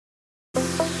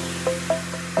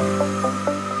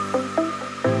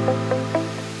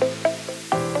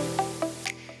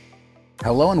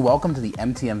Hello and welcome to the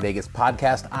MTM Vegas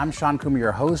podcast. I'm Sean Coomer,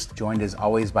 your host, joined as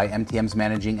always by MTM's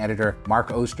managing editor, Mark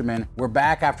Osterman. We're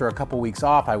back after a couple weeks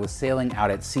off. I was sailing out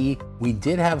at sea. We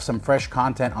did have some fresh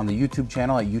content on the YouTube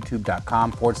channel at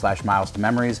youtube.com/miles to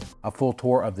memories, a full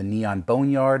tour of the Neon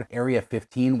Boneyard, Area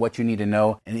 15, what you need to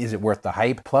know, and is it worth the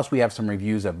hype? Plus we have some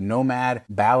reviews of Nomad,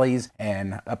 Bally's,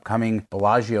 and upcoming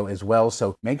Bellagio as well.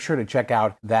 So make sure to check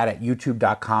out that at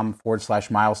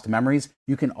youtube.com/miles to memories.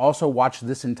 You can also watch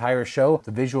this entire show,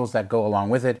 the visuals that go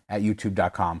along with it, at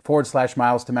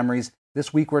youtube.com/miles to memories.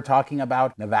 This week we're talking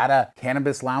about Nevada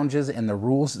cannabis lounges and the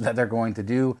rules that they're going to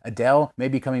do. Adele may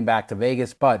be coming back to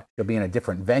Vegas, but she'll be in a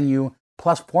different venue.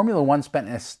 Plus, Formula One spent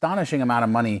an astonishing amount of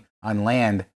money on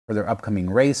land for their upcoming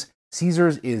race.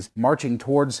 Caesars is marching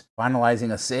towards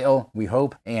finalizing a sale, we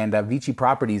hope, and Vici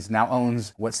Properties now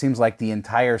owns what seems like the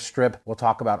entire strip. We'll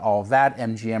talk about all of that,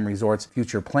 MGM Resorts'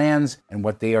 future plans, and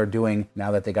what they are doing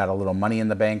now that they got a little money in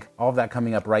the bank. All of that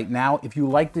coming up right now. If you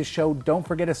like this show, don't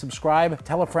forget to subscribe.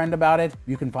 Tell a friend about it.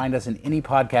 You can find us in any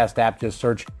podcast app. Just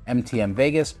search MTM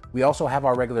Vegas. We also have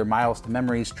our regular Miles to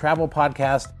Memories travel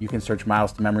podcast. You can search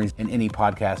Miles to Memories in any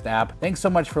podcast app. Thanks so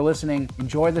much for listening.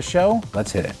 Enjoy the show.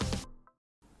 Let's hit it.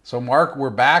 So Mark,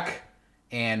 we're back,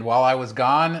 and while I was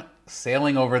gone,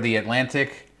 sailing over the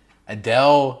Atlantic,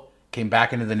 Adele came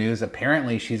back into the news.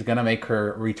 Apparently she's going to make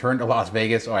her return to Las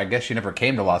Vegas, or I guess she never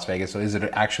came to Las Vegas, so is it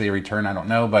actually a return? I don't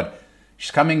know, but she's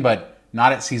coming, but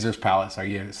not at Caesar's Palace. Are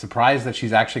you surprised that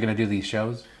she's actually going to do these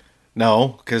shows?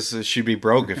 No, because she'd be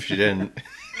broke if she didn't.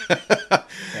 Yeah,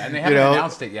 and they haven't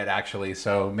announced it yet, actually,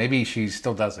 so maybe she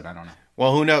still does it. I don't know.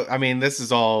 Well, who knows? I mean, this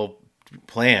is all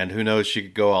planned. Who knows? She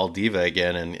could go all diva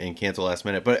again and cancel last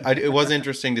minute. But it was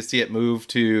interesting to see it move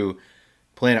to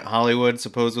Planet Hollywood,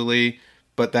 supposedly.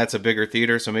 But that's a bigger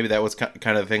theater, so maybe that was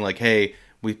kind of the thing. Like, hey,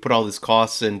 we put all these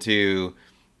costs into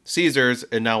Caesars,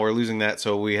 and now we're losing that,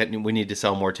 so we need to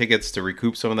sell more tickets to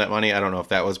recoup some of that money. I don't know if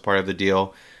that was part of the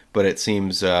deal, but it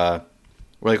seems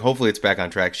hopefully it's back on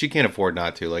track. She can't afford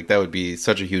not to. Like, that would be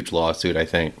such a huge lawsuit, I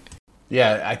think.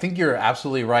 Yeah, I think you're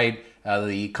absolutely right.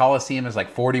 The Coliseum is like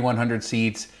 4,100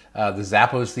 seats. The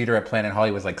Zappos Theater at Planet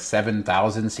Hollywood is like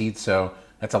 7,000 seats. So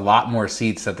that's a lot more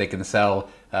seats that they can sell.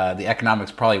 The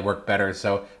economics probably work better.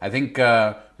 So I think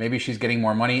maybe she's getting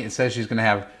more money. It says she's going to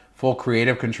have full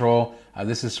creative control.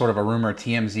 This is sort of a rumor.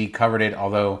 TMZ covered it,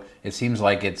 although it seems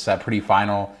like it's pretty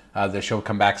final. The show will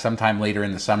come back sometime later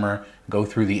in the summer, go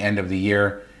through the end of the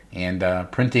year, and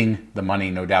printing the money,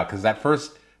 no doubt. Because that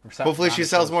first... Hopefully she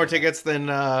sells more tickets than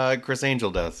Chris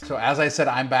Angel does. So as I said,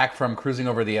 I'm back from cruising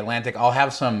over the Atlantic. I'll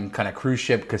have some kind of cruise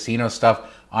ship casino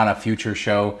stuff on a future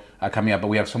show coming up, but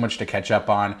we have so much to catch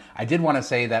up on. I did want to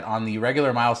say that on the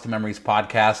regular Miles to Memories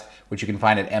podcast, which you can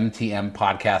find at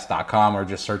mtmpodcast.com or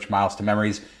just search Miles to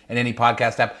Memories in any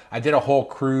podcast app, I did a whole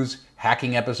cruise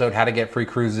hacking episode, how to get free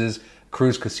cruises,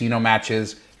 cruise casino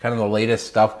matches, kind of the latest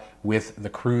stuff with the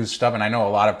cruise stuff. And I know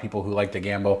a lot of people who like to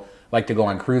gamble like to go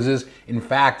on cruises. In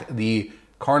fact, the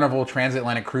Carnival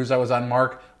Transatlantic cruise I was on,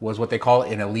 Mark, was what they call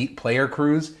an elite player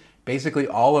cruise. Basically,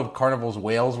 all of Carnival's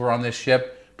whales were on this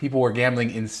ship. People were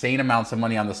gambling insane amounts of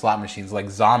money on the slot machines, like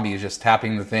zombies, just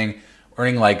tapping the thing,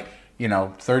 earning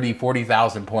 30,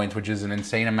 40,000 points, which is an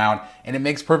insane amount. And it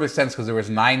makes perfect sense because there was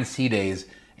 9 sea days.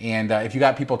 And if you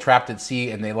got people trapped at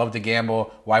sea and they love to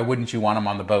gamble, why wouldn't you want them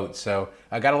on the boat? So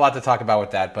I got a lot to talk about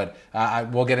with that, but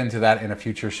we'll get into that in a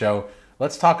future show.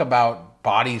 Let's talk about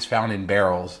bodies found in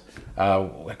barrels.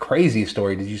 A crazy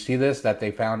story. Did you see this? That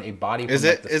they found a body from Is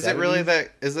it really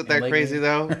that? Is it that crazy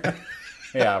though?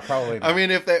 Yeah, probably not. I mean,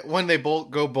 when they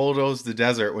go bulldoze the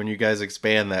desert, when you guys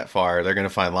expand that far, they're going to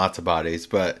find lots of bodies.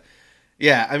 But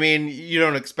yeah, I mean, you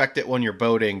don't expect it when you're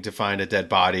boating to find a dead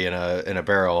body in a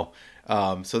barrel.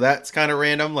 So that's kind of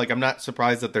random. Like, I'm not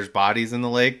surprised that there's bodies in the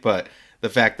lake, but the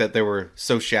fact that they were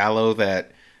so shallow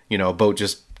that a boat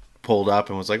just pulled up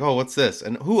and was like, oh, what's this?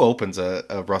 And who opens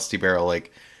a rusty barrel?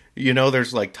 Like,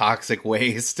 there's like toxic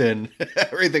waste and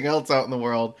everything else out in the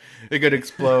world. It could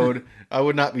explode. I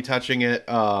would not be touching it.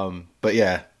 But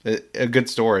yeah, a good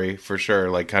story for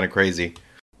sure. Like, kind of crazy.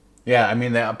 Yeah, I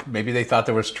mean, maybe they thought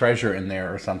there was treasure in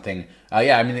there or something.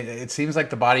 Yeah, I mean, it seems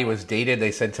like the body was dated.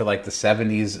 They said to like the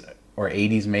 70s or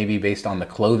 80s maybe, based on the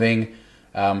clothing.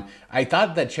 I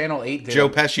thought that Channel 8 did... Joe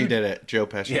Pesci did it. Joe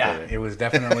Pesci did it. Yeah, it was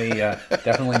definitely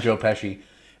Joe Pesci.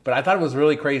 But I thought it was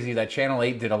really crazy that Channel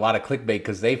 8 did a lot of clickbait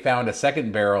because they found a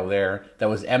second barrel there that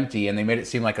was empty, and they made it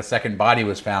seem like a second body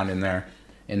was found in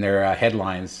their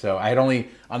headlines. So I had only...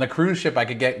 On the cruise ship, I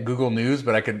could get Google News,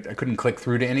 but I couldn't click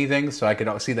through to anything, so I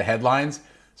could see the headlines.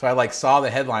 So I saw the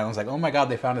headline. I was like, oh my God,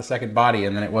 they found a second body,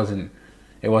 and then it wasn't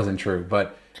It wasn't true,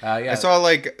 but yeah. I saw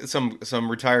like some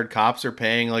retired cops are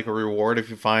paying like a reward if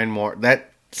you find more.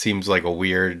 That seems like a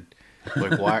weird.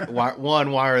 Like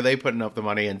why are they putting up the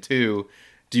money, and two,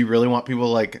 do you really want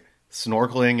people like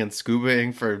snorkeling and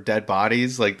scubaing for dead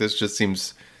bodies? Like this just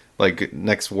seems like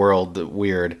next world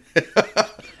weird.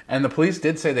 And the police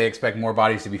did say they expect more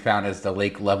bodies to be found as the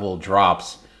lake level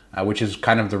drops, which is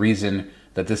kind of the reason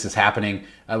that this is happening.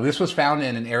 This was found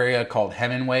in an area called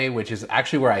Hemingway, which is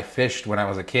actually where I fished when I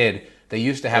was a kid. They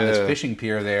used to have this fishing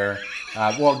pier there.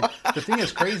 Well, the thing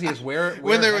is crazy is where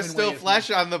when there was still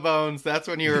flesh on the bones, that's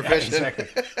when you were fishing.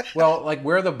 Exactly. Well, like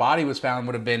where the body was found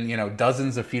would have been,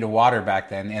 dozens of feet of water back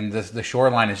then, and the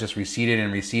shoreline has just receded,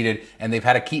 and they've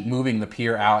had to keep moving the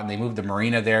pier out, and they moved the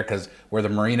marina there because where the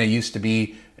marina used to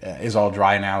be is all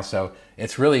dry now. So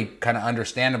it's really kind of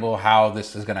understandable how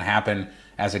this is going to happen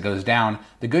as it goes down.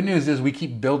 The good news is we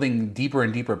keep building deeper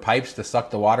and deeper pipes to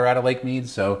suck the water out of Lake Mead.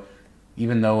 So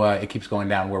even though it keeps going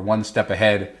down, we're one step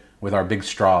ahead with our big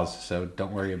straws. So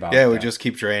don't worry about it. Yeah, we just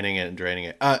keep draining it and draining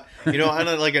it. On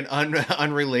like an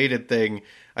unrelated thing,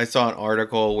 I saw an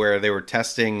article where they were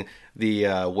testing the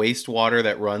wastewater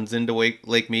that runs into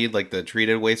Lake Mead, like the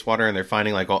treated wastewater, and they're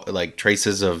finding like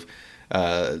traces of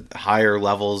higher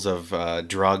levels of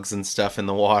drugs and stuff in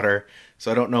the water.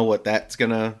 So I don't know what that's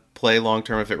gonna play long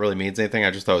term, if it really means anything.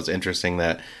 I just thought it was interesting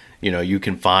that you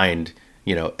can find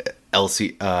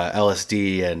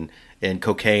LSD and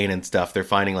cocaine and stuff. They're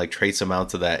finding like trace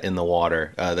amounts of that in the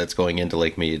water that's going into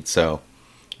Lake Mead. So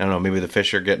I don't know. Maybe the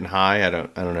fish are getting high. I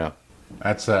don't know.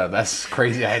 That's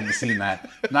crazy. I hadn't seen that.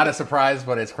 Not a surprise,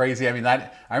 but it's crazy. I mean,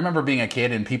 I remember being a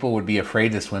kid and people would be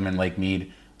afraid to swim in Lake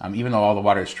Mead. Even though all the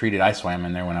water is treated, I swam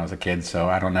in there when I was a kid. So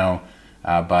I don't know.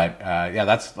 But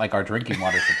that's like our drinking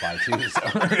water supply too.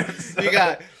 So you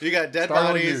got dead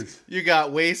bodies. News. You got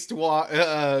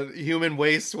human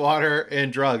wastewater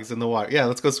and drugs in the water. Yeah,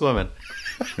 let's go swimming.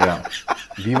 Yeah,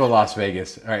 Viva Las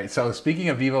Vegas. All right. So speaking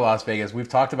of Viva Las Vegas, we've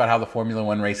talked about how the Formula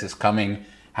One race is coming,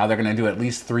 how they're going to do at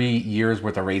least 3 years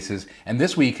worth of races. And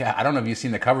this week, I don't know if you've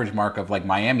seen the coverage, Mark, of like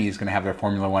Miami is going to have their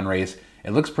Formula One race.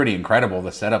 It looks pretty incredible,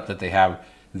 the setup that they have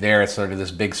there. It's sort of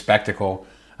this big spectacle.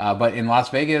 But in Las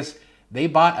Vegas, they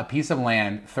bought a piece of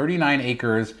land, 39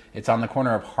 acres. It's on the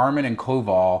corner of Harmon and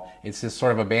Koval. It's this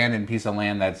sort of abandoned piece of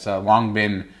land that's long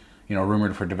been,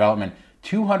 rumored for development.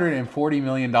 $240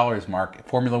 million, Mark.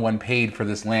 Formula One paid for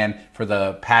this land for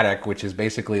the paddock, which is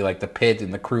basically like the pit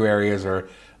and the crew areas, or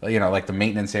like the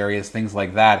maintenance areas, things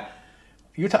like that.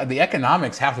 The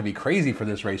economics have to be crazy for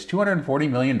this race. $240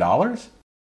 million?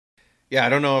 Yeah, I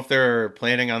don't know if they're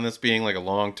planning on this being like a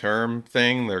long-term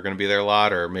thing. They're going to be there a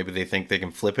lot, or maybe they think they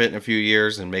can flip it in a few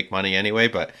years and make money anyway.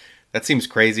 But that seems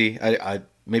crazy.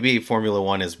 Maybe Formula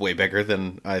One is way bigger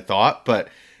than I thought, but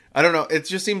I don't know. It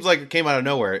just seems like it came out of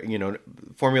nowhere.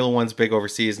 Formula One's big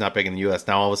overseas, not big in the U.S.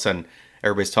 Now all of a sudden,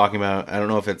 everybody's talking about. I don't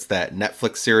know if it's that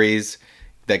Netflix series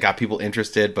that got people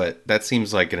interested, but that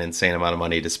seems like an insane amount of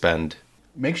money to spend.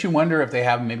 Makes you wonder if they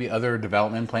have maybe other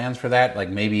development plans for that, like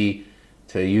maybe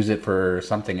to use it for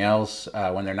something else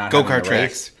when they're not go-kart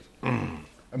tracks.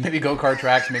 Maybe go-kart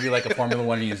tracks, maybe like a Formula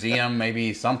One museum,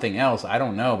 maybe something else. I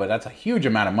don't know, but that's a huge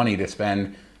amount of money to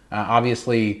spend.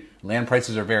 Obviously, land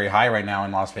prices are very high right now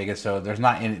in Las Vegas, so there's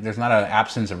not an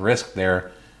absence of risk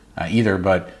there either.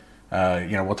 But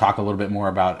we'll talk a little bit more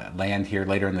about land here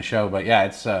later in the show. But yeah,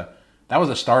 it's that was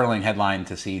a startling headline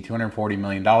to see, $240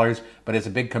 million, but it's a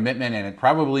big commitment, and it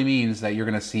probably means that you're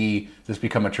going to see this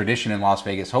become a tradition in Las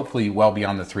Vegas, hopefully well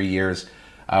beyond the 3 years.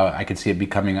 I could see it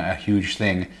becoming a huge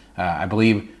thing. I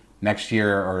believe next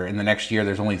year, or in the next year,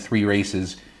 there's only 3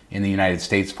 races in the United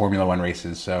States, Formula One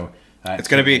races. So it's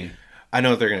going to be, I know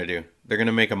what they're going to do. They're going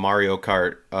to make a Mario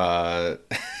Kart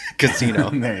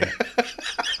casino.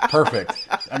 Perfect.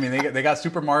 I mean, they got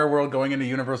Super Mario World going into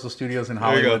Universal Studios in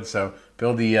Hollywood, so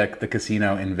build the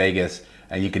casino in Vegas,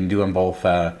 and you can do them both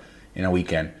in a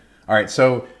weekend. All right,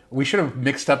 so we should have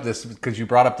mixed up this because you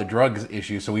brought up the drugs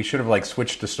issue, so we should have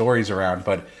switched the stories around.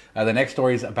 But the next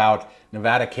story is about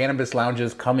Nevada cannabis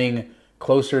lounges coming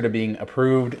closer to being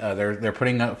approved. They're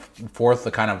putting forth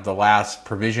the last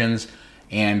provisions,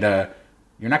 and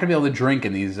you're not going to be able to drink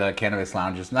in these cannabis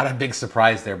lounges. Not a big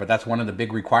surprise there, but that's one of the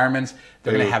big requirements.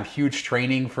 They're going to have huge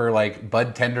training for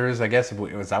bud tenders, I guess.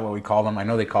 Is that what we call them? I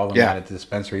know they call them that at the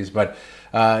dispensaries. But,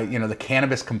 the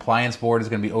Cannabis Compliance Board is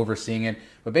going to be overseeing it.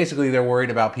 But basically, they're worried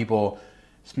about people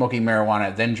smoking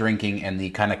marijuana, then drinking, and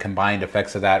the kind of combined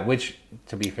effects of that, which,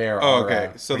 to be fair, are okay.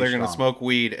 So they're going to smoke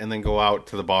weed and then go out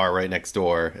to the bar right next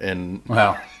door. And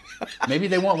well, maybe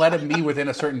they won't let them be within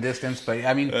a certain distance, but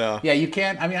I mean, yeah, you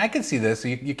can't. I mean, I can see this.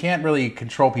 You can't really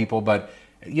control people, but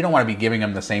you don't want to be giving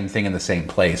them the same thing in the same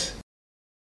place.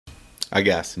 I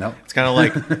guess. No. It's kind of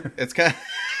like it's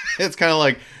kind of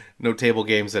like no table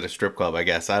games at a strip club. I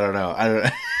guess. I don't know.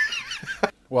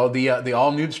 Well, the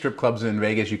all nude strip clubs in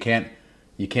Vegas, you can't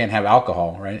have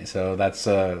alcohol, right? So that's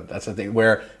a thing.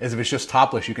 Whereas if it's just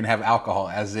topless, you can have alcohol.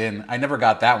 As in, I never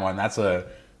got that one. That's a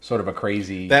sort of a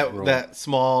crazy rule. That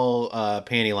small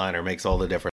panty liner makes all the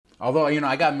difference. Although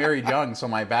I got married young, so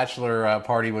my bachelor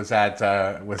party was at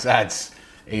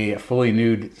a fully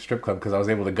nude strip club because I was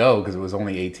able to go because it was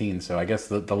only 18. So I guess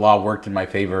the law worked in my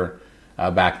favor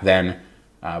back then.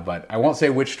 But I won't say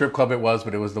which strip club it was,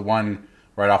 but it was the one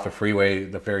right off the freeway,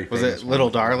 the very famous Was it Little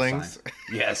Darlings?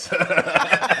 Yes.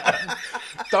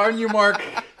 Darn you, Mark.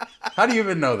 How do you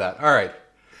even know that? All right.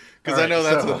 Because I know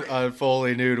that's a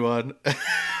fully nude one.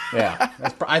 Yeah.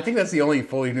 I think that's the only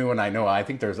fully nude one I know. I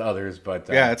think there's others, but...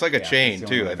 yeah, it's like a chain,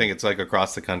 too. I think it's like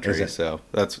across the country, so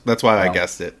that's why I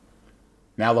guessed it.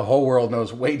 Now the whole world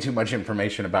knows way too much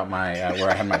information about my where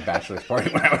I had my bachelor's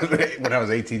party when I was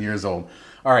 18 years old.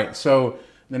 All right, so...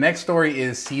 The next story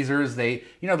is Caesars. The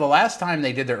last time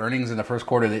they did their earnings in the first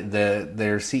quarter,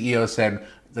 their CEO said,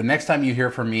 the next time you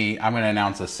hear from me, I'm going to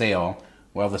announce a sale.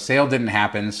 Well, the sale didn't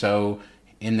happen. So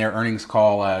in their earnings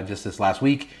call just this last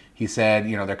week, he said,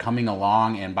 they're coming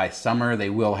along and by summer they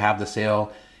will have the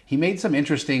sale. He made some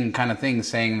interesting kind of things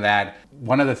saying that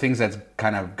one of the things that's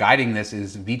kind of guiding this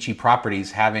is Vici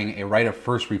Properties having a right of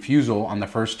first refusal on the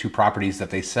first two properties that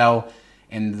they sell.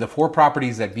 And the four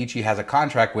properties that Vici has a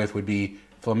contract with would be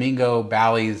Flamingo,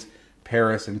 Bally's,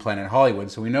 Paris, and Planet Hollywood.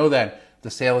 So we know that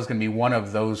the sale is going to be one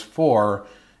of those four.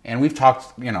 And we've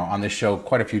talked, on this show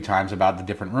quite a few times about the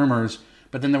different rumors.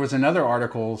 But then there was another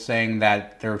article saying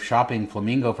that they're shopping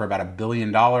Flamingo for about $1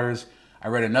 billion. I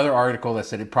read another article that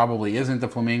said it probably isn't the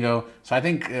Flamingo. So I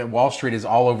think Wall Street is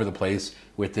all over the place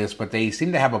with this. But they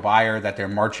seem to have a buyer that they're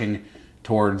marching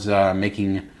towards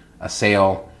making a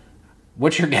sale.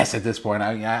 What's your guess at this point?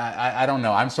 I don't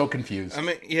know. I'm so confused.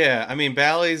 I mean,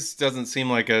 Bally's doesn't seem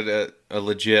like a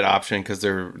legit option because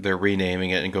they're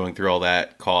renaming it and going through all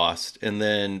that cost. And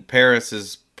then Paris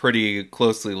is pretty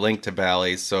closely linked to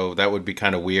Bally's, so that would be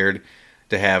kind of weird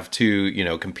to have two,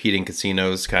 competing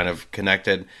casinos kind of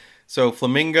connected. So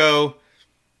Flamingo,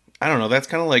 I don't know. That's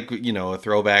kind of like, a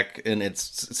throwback, and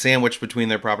it's sandwiched between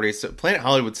their properties. So Planet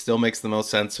Hollywood still makes the most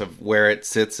sense of where it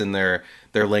sits in their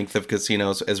length of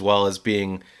casinos, as well as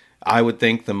being, I would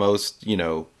think, the most,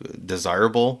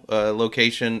 desirable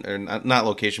location, or not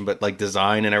location, but like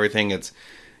design and everything. It's,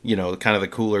 kind of the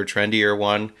cooler, trendier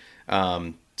one.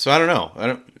 So I don't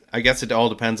know. I guess it all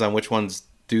depends on which ones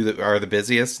are the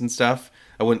busiest and stuff.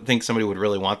 I wouldn't think somebody would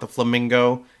really want the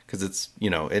Flamingo, because it's,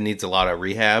 it needs a lot of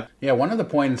rehab. Yeah, one of the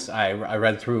points I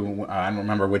read through, I don't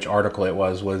remember which article it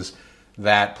was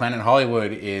that Planet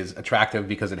Hollywood is attractive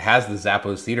because it has the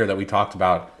Zappos Theater that we talked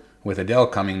about with Adele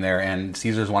coming there, and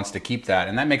Caesars wants to keep that.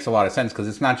 And that makes a lot of sense because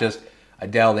it's not just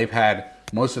Adele. They've had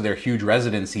most of their huge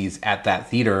residencies at that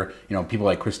theater, people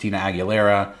like Christina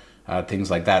Aguilera,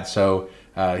 things like that. So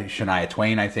Shania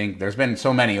Twain, I think. There's been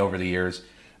so many over the years.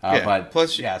 But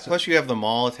plus you have the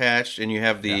mall attached, and you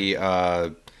have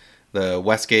the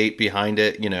Westgate behind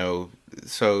it,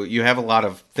 so you have a lot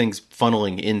of things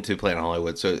funneling into Planet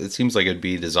Hollywood. So it seems like it'd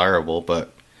be desirable,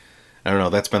 but I don't know.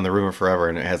 That's been the rumor forever,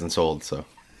 and it hasn't sold. So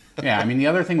yeah, I mean, the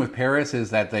other thing with Paris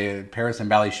is that Paris and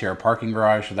Bally's share a parking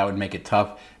garage, so that would make it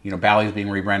tough. Bally's being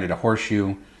rebranded to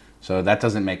Horseshoe, so that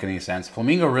doesn't make any sense.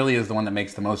 Flamingo really is the one that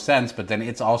makes the most sense, but then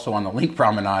it's also on the Link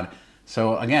Promenade.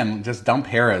 So again, just dump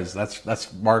Harrah's.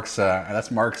 That's Mark's.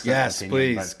 Yes,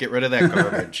 opinion, please get rid of that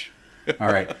garbage.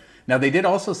 All right. Now, they did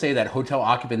also say that hotel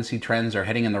occupancy trends are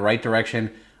heading in the right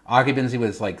direction. Occupancy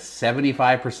was like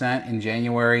 75% in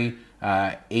January,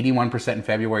 81% in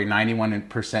February,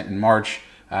 91% in March.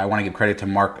 I want to give credit to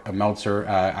Mark Meltzer.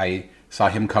 I saw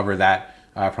him cover that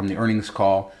from the earnings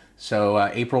call. So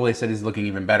April, they said, is looking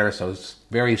even better. So it's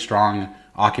very strong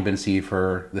occupancy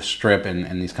for the Strip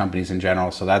and these companies in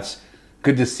general. So that's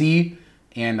good to see.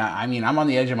 And I mean, I'm on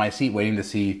the edge of my seat waiting to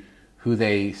see who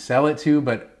they sell it to.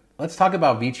 But let's talk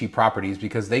about Vici Properties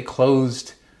because they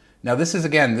closed. Now, this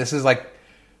is like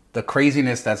the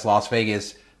craziness that's Las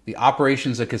Vegas. The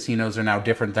operations of casinos are now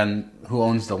different than who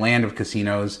owns the land of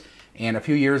casinos. And a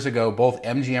few years ago, both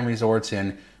MGM Resorts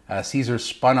and Caesars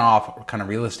spun off kind of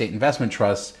real estate investment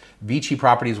trusts. Vici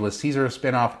Properties was Caesars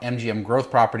spinoff. MGM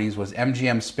Growth Properties was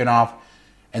MGM spinoff.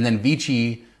 And then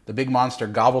Vici, the big monster,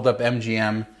 gobbled up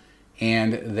MGM,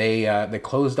 and they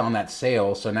closed on that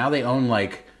sale. So now they own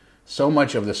like so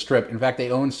much of the Strip. In fact,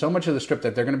 they own so much of the Strip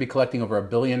that they're going to be collecting over $1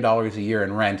 billion a year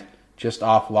in rent just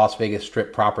off Las Vegas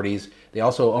Strip properties. They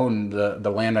also own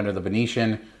the land under the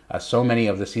Venetian, so many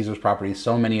of the Caesars properties,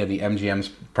 so many of the MGM's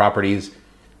properties.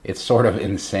 It's sort of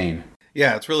insane.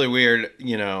 Yeah, it's really weird.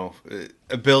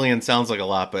 A billion sounds like a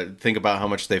lot, but think about how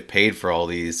much they've paid for all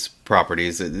these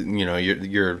properties.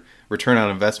 Your return on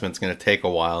investment is going to take a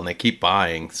while, and they keep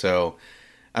buying. So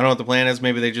I don't know what the plan is.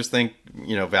 Maybe they just think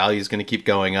value is going to keep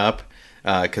going up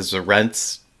because the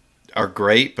rents are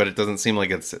great, but it doesn't seem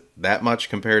like it's that much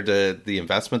compared to the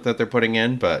investment that they're putting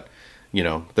in. But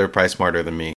they're probably smarter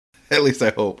than me. At least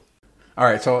I hope. All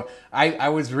right, so I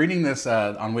was reading this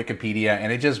on Wikipedia,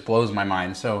 and it just blows my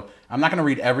mind. So I'm not going to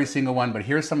read every single one, but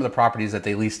here's some of the properties that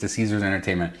they lease to Caesars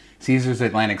Entertainment. Caesars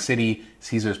Atlantic City,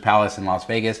 Caesars Palace in Las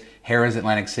Vegas, Harrah's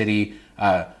Atlantic City,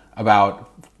 about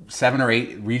 7 or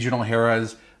 8 regional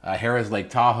Harrah's, Harrah's Lake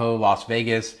Tahoe, Las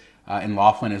Vegas, in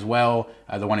Laughlin as well,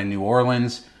 the one in New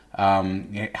Orleans,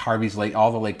 Harvey's Lake,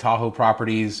 all the Lake Tahoe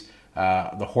properties,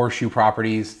 the Horseshoe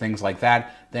properties, things like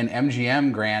that. Then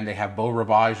MGM Grand, they have Beau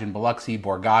Rivage in Biloxi,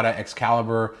 Borgata,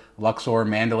 Excalibur, Luxor,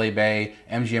 Mandalay Bay,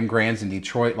 MGM Grands in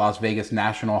Detroit, Las Vegas,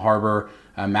 National Harbor,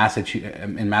 in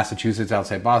Massachusetts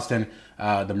outside Boston,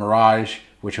 the Mirage,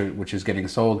 which is getting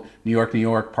sold, New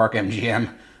York, Park MGM.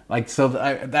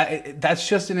 That's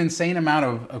just an insane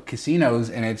amount of casinos,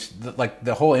 and it's like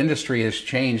the whole industry has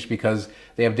changed because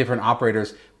they have different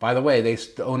operators. By the way, they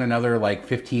own another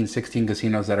 15, 16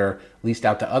 casinos that are leased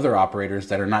out to other operators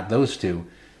that are not those two,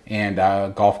 and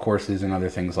golf courses and other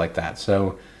things like that.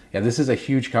 So yeah, this is a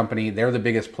huge company. They're the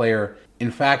biggest player.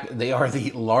 In fact, they are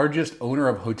the largest owner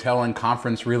of hotel and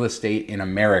conference real estate in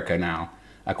America now,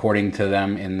 according to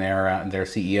them in their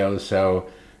CEO. So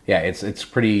yeah, it's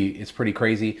pretty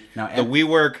crazy. Now the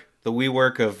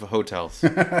WeWork of hotels.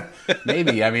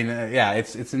 Maybe. I mean, yeah,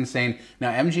 it's insane.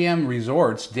 Now MGM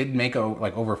Resorts did make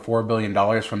over $4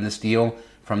 billion from this deal,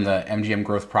 from the MGM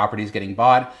Growth properties getting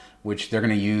bought, which they're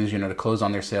going to use, to close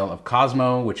on their sale of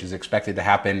Cosmo, which is expected to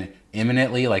happen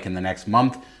imminently, like in the next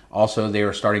month. Also, they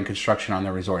are starting construction on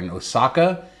their resort in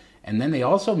Osaka. And then they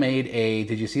also made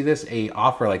did you see this? A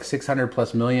offer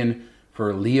 $600+ million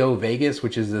for Leo Vegas,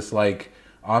 which is this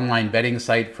online betting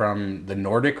site from the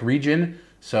Nordic region.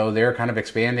 So they're kind of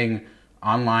expanding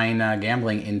online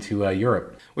gambling into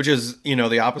Europe. Which is,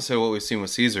 the opposite of what we've seen with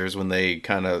Caesars when they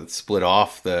kind of split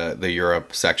off the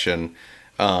Europe section.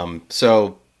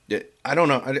 So I don't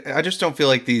know. I just don't feel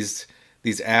like these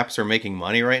apps are making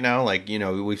money right now.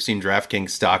 We've seen DraftKings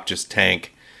stock just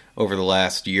tank over the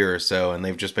last year or so, and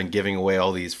they've just been giving away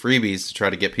all these freebies to try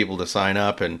to get people to sign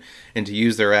up and to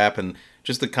use their app. And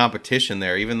just the competition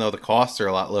there, even though the costs are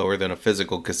a lot lower than a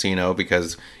physical casino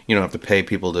because you don't have to pay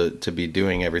people to be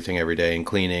doing everything every day and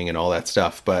cleaning and all that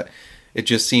stuff. But it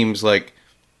just seems like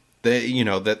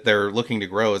that they're looking to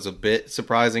grow is a bit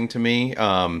surprising to me.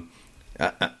 Maybe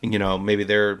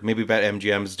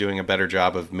BetMGM is doing a better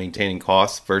job of maintaining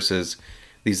costs versus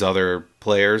these other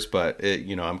players, but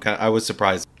I was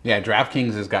surprised. Yeah,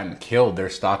 DraftKings has gotten killed.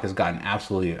 Their stock has gotten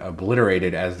absolutely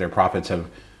obliterated as their profits have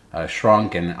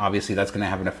shrunk, and obviously that's going to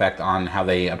have an effect on how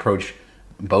they approach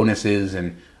bonuses.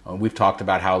 And we've talked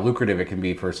about how lucrative it can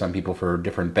be for some people for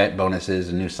different bet bonuses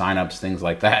and new signups, things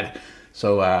like that.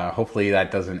 So hopefully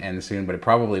that doesn't end soon, but it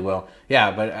probably will.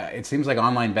 Yeah, but it seems like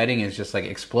online betting is just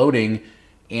exploding,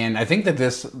 and I think that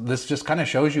this just kind of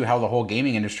shows you how the whole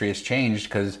gaming industry has changed,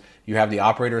 because you have the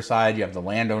operator side, you have the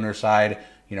landowner side,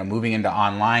 moving into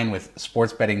online, with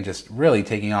sports betting just really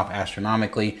taking off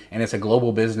astronomically, and it's a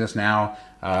global business now.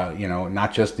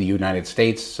 Not just the United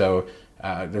States. So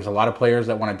there's a lot of players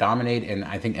that want to dominate, and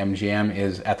I think MGM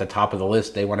is at the top of the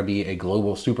list. They want to be a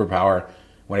global superpower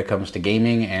when it comes to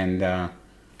gaming, and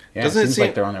it seems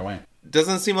like they're on their way.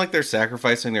 Doesn't it seem like they're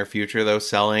sacrificing their future, though,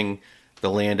 selling the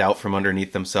land out from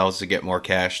underneath themselves to get more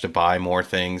cash, to buy more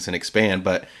things and expand,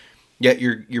 but yet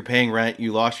you're paying rent.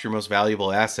 You lost your most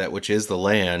valuable asset, which is the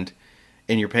land,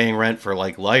 and you're paying rent for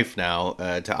life now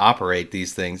to operate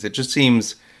these things. It just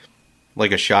seems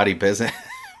like a shoddy business.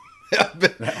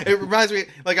 It reminds me,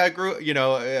 I grew,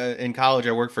 in college,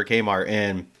 I worked for Kmart,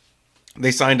 and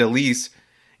they signed a lease,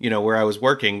 where I was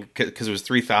working, because it was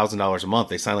 $3,000 a month.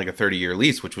 They signed a 30-year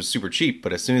lease, which was super cheap.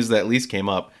 But as soon as that lease came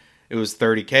up, it was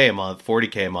 $30K a month,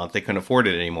 $40K a month. They couldn't afford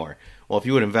it anymore. Well, if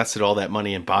you would have invested all that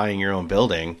money in buying your own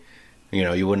building,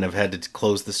 you wouldn't have had to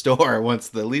close the store once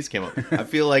the lease came up. I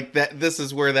feel like this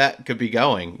is where that could be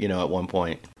going, at one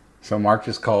point. So Mark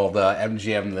just called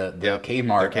MGM the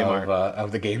Kmart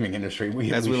of the gaming industry. We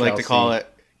like to call it,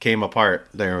 came apart.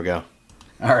 There we go.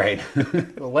 All right.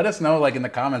 Well, let us know in the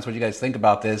comments what you guys think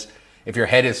about this. If your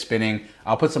head is spinning,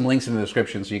 I'll put some links in the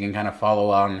description so you can kind of follow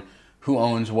on who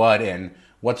owns what and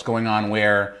what's going on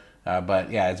where.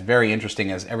 But yeah, it's very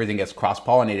interesting as everything gets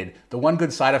cross-pollinated. The one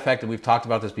good side effect, and we've talked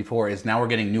about this before, is now we're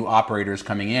getting new operators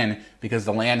coming in because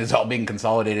the land is all being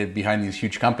consolidated behind these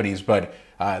huge companies, but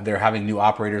they're having new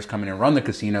operators come in and run the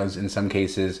casinos in some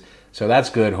cases. So that's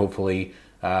good, hopefully.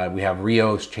 We have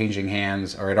Rios changing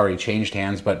hands, or it already changed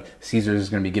hands, but Caesars is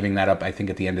going to be giving that up, I think,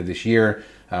 at the end of this year.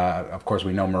 Of course,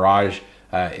 we know Mirage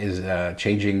is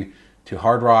changing to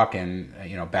Hard Rock, and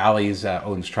Bally's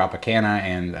owns Tropicana,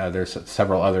 and there's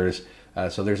several others.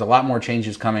 So there's a lot more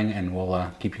changes coming, and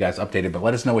we'll keep you guys updated. But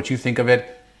let us know what you think of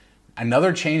it.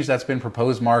 Another change that's been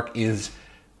proposed, Mark, is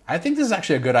I think this is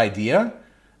actually a good idea.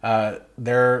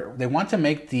 They want to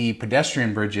make the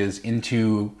pedestrian bridges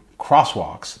into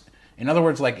crosswalks. In other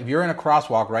words, like if you're in a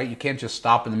crosswalk, right, you can't just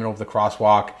stop in the middle of the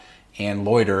crosswalk and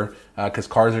loiter because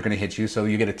cars are going to hit you, so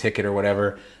you get a ticket or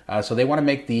whatever. So they want to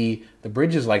make the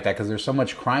bridges like that because there's so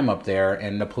much crime up there,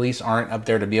 and the police aren't up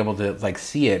there to be able to like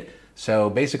see it.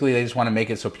 So basically, they just want to make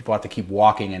it so people have to keep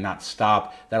walking and not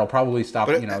stop. That'll probably stop,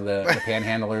 the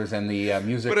panhandlers and the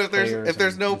music. But if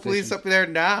there's no police up there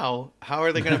now, how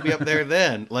are they going to be up there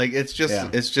then? Like it's just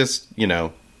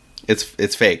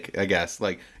it's fake, I guess.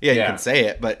 Like, you can say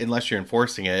it, but unless you're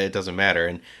enforcing it, it doesn't matter.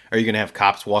 And are you going to have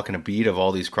cops walking a beat of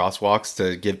all these crosswalks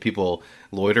to give people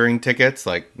loitering tickets?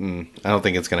 Like, I don't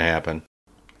think it's going to happen.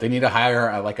 They need to hire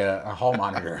a hall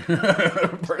monitor.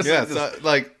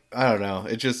 I don't know.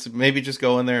 It just maybe just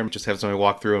go in there and just have somebody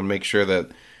walk through and make sure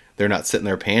that they're not sitting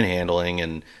there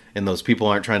panhandling and those people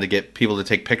aren't trying to get people to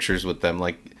take pictures with them.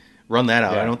 Like, run that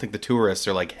out. Yeah. I don't think the tourists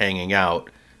are like hanging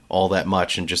out all that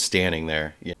much and just standing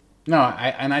there. Yeah. No,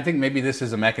 I think maybe this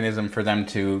is a mechanism for them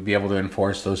to be able to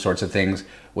enforce those sorts of things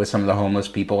with some of the homeless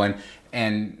people.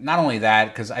 And not only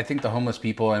that, because I think the homeless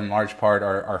people in large part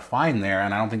are fine there,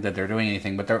 and I don't think that they're doing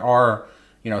anything, but there are,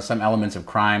 some elements of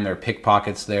crime. There are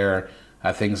pickpockets there,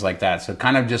 things like that. So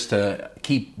kind of just to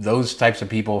keep those types of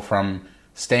people from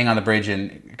staying on the bridge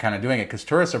and kind of doing it, because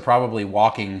tourists are probably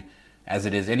walking as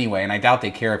it is anyway, and I doubt they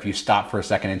care if you stop for a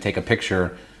second and take a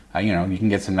picture. You can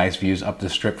get some nice views up the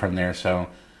strip from there, so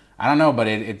I don't know, but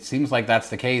it seems like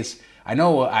that's the case. I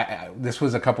know this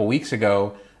was a couple weeks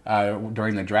ago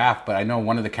during the draft, but I know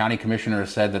one of the county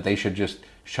commissioners said that they should just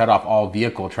shut off all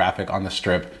vehicle traffic on the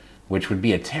strip, which would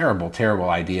be a terrible, terrible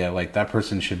idea. Like, that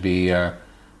person should be, I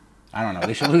don't know,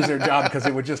 they should lose their job because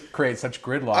it would just create such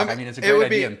gridlock. I mean, it's a great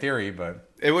idea in theory,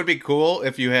 but it would be cool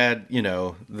if you had,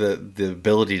 the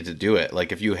ability to do it.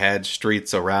 Like, if you had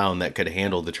streets around that could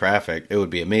handle the traffic, it would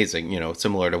be amazing,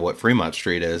 similar to what Fremont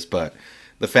Street is, but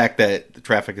the fact that the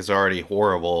traffic is already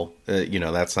horrible,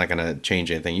 that's not going to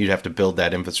change anything. You'd have to build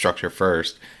that infrastructure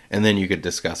first, and then you could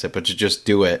discuss it. But to just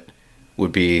do it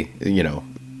would be,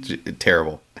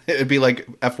 terrible. It'd be like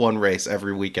F1 race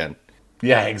every weekend.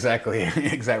 Yeah, exactly.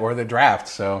 Exactly. Or the draft.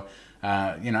 So,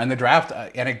 in the draft,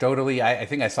 anecdotally, I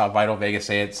think I saw Vital Vegas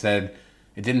say it said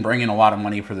it didn't bring in a lot of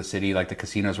money for the city. Like, the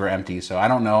casinos were empty. So I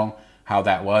don't know how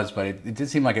that was, but it did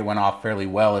seem like it went off fairly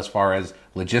well as far as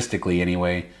logistically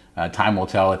anyway. Time will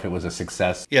tell if it was a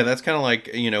success. Yeah, that's kind of like,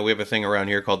 we have a thing around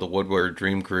here called the Woodward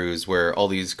Dream Cruise, where all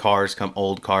these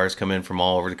old cars come in from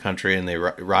all over the country and they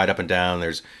ride up and down.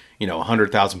 There's,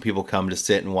 100,000 people come to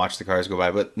sit and watch the cars go by,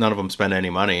 but none of them spend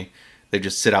any money. They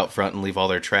just sit out front and leave all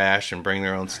their trash and bring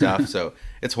their own stuff. So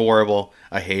it's horrible.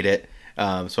 I hate it.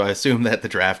 So I assume that the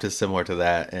draft is similar to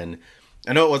that. And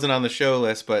I know it wasn't on the show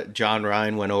list, but John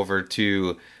Ryan went over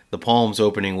to the Palms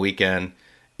opening weekend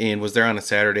and was there on a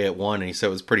Saturday at 1, and he said it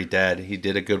was pretty dead. He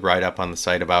did a good write-up on the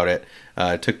site about it,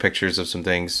 took pictures of some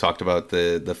things, talked about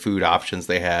the food options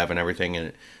they have and everything, and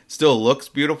it still looks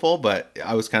beautiful, but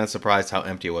I was kind of surprised how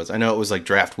empty it was. I know it was like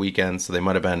draft weekend, so they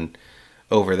might have been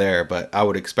over there, but I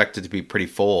would expect it to be pretty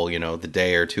full, the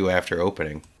day or two after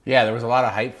opening. Yeah, there was a lot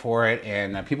of hype for it,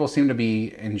 and people seem to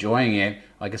be enjoying it.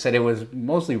 Like I said, it was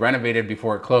mostly renovated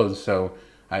before it closed, so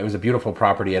it was a beautiful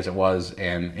property as it was,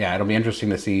 and yeah, it'll be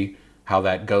interesting to see how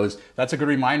that goes. That's a good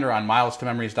reminder. On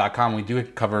milestomemories.com, we do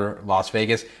cover Las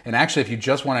Vegas. And actually, if you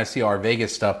just want to see our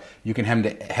Vegas stuff, you can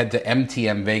head to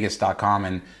mtmvegas.com,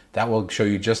 and that will show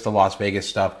you just the Las Vegas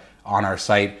stuff on our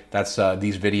site. That's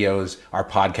these videos, our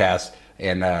podcast,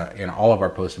 and all of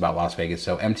our posts about Las Vegas.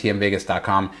 So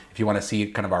mtmvegas.com, if you want to see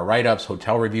kind of our write-ups,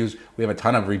 hotel reviews. We have a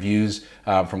ton of reviews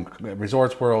from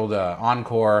Resorts World,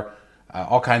 Encore,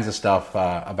 all kinds of stuff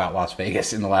about Las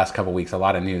Vegas in the last couple weeks. A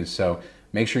lot of news. So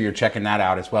make sure you're checking that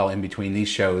out as well in between these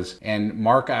shows. And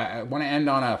Mark, I want to end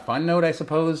on a fun note, I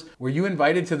suppose. Were you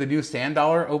invited to the new Sand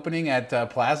Dollar opening at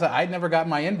Plaza? I'd never got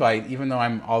my invite, even though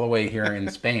I'm all the way here in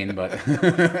Spain, but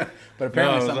but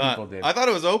apparently some people did. I thought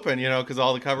it was open, because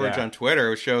all the coverage on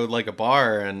Twitter showed like a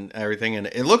bar and everything, and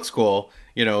it looks cool.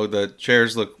 The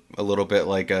chairs look a little bit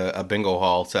like a bingo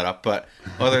hall setup, but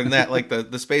other than that, like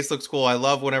the space looks cool. I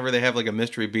love whenever they have like a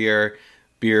mystery beer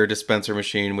dispenser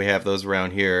machine. We have those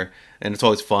around here, and it's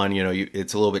always fun.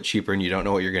 It's a little bit cheaper and you don't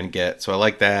know what you're going to get. So I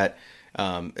like that.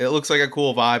 It looks like a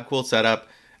cool vibe, cool setup.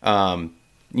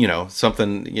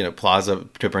 Something, Plaza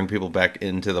to bring people back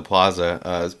into the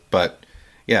Plaza. But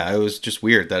yeah, it was just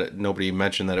weird that nobody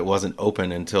mentioned that it wasn't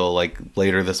open until like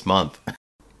later this month.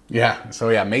 Yeah. So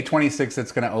yeah, May 26th,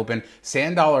 it's going to open.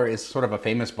 Sand Dollar is sort of a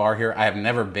famous bar here. I have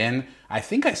never been. I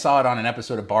think I saw it on an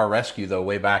episode of Bar Rescue, though,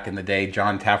 way back in the day.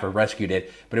 John Taffer rescued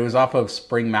it, but it was off of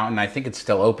Spring Mountain. I think it's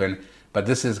still open, but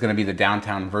this is going to be the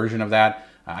downtown version of that.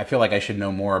 I feel like I should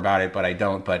know more about it, but I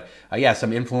don't. But yeah,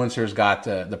 some influencers got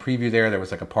the preview there. There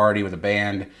was like a party with a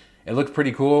band. It looked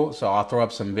pretty cool. So I'll throw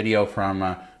up some video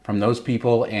from those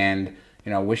people and,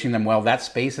 wishing them well. That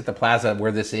space at the Plaza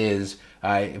where this is,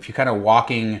 if you're kind of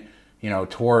walking,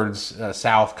 towards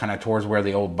south, kind of towards where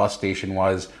the old bus station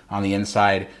was on the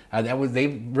inside, they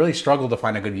really struggled to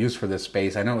find a good use for this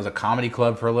space. I know it was a comedy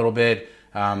club for a little bit,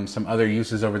 some other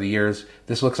uses over the years.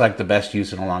 This looks like the best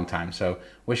use in a long time. So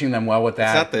wishing them well with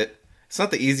that. It's not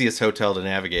the easiest hotel to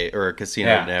navigate or a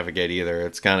casino to navigate either.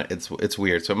 It's kind of it's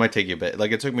weird. So it might take you a bit.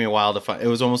 Like it took me a while to find. It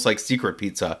was almost like secret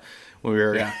pizza when we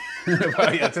were. Yeah.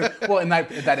 Well, and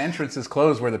that entrance is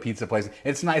closed where the pizza place.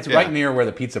 It's right near where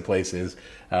the pizza place is.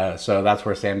 So that's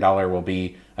where Sand Dollar will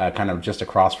be, kind of just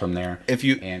across from there. If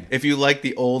you like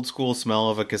the old school smell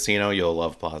of a casino, you'll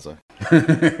love Plaza.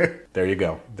 There you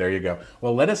go.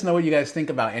 Well, let us know what you guys think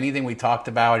about anything we talked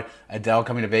about. Adele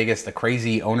coming to Vegas, the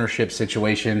crazy ownership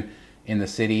situation in the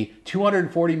city,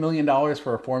 $240 million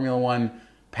for a Formula One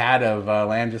pad of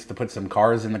land just to put some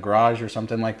cars in the garage or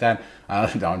something like that. No,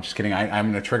 I'm just kidding.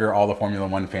 I'm going to trigger all the Formula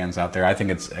One fans out there. I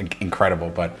think it's incredible,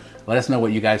 but let us know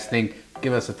what you guys think.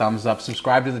 Give us a thumbs up.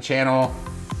 Subscribe to the channel.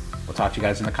 We'll talk to you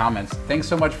guys in the comments. Thanks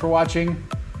so much for watching.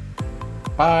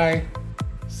 Bye.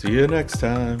 See you next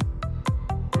time.